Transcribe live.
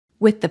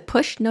With the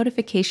push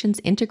notifications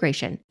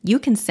integration, you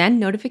can send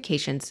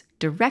notifications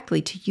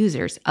directly to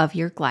users of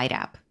your Glide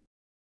app.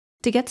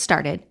 To get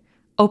started,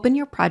 open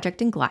your project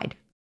in Glide,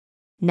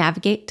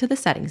 navigate to the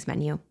Settings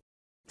menu,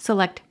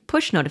 select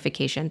Push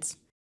Notifications,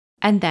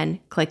 and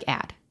then click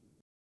Add.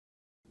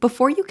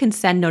 Before you can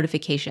send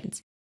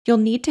notifications, you'll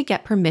need to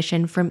get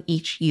permission from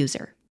each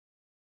user.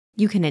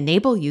 You can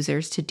enable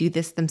users to do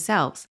this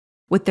themselves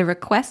with the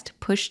Request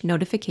Push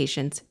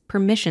Notifications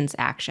Permissions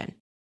action,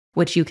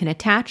 which you can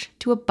attach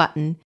to a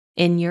button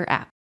in your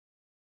app.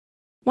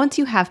 Once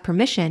you have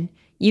permission,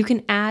 you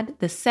can add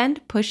the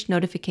Send Push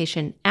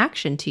Notification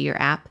action to your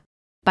app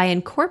by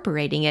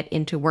incorporating it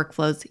into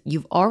workflows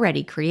you've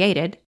already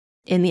created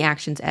in the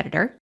Actions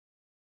editor,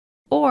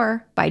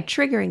 or by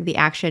triggering the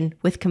action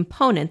with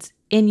components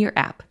in your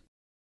app.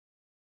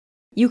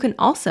 You can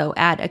also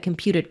add a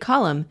computed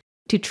column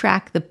to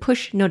track the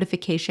push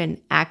notification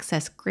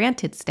access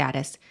granted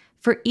status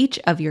for each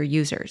of your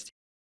users,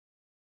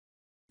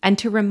 and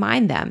to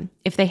remind them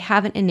if they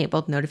haven't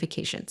enabled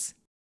notifications.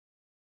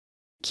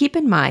 Keep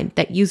in mind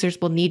that users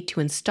will need to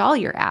install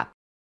your app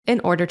in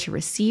order to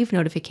receive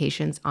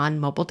notifications on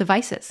mobile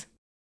devices.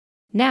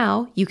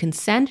 Now you can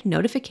send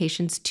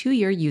notifications to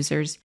your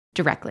users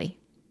directly.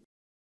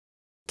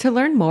 To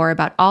learn more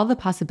about all the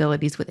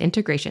possibilities with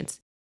integrations,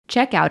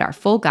 check out our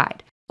full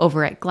guide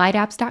over at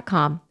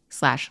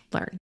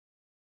glideapps.com/learn.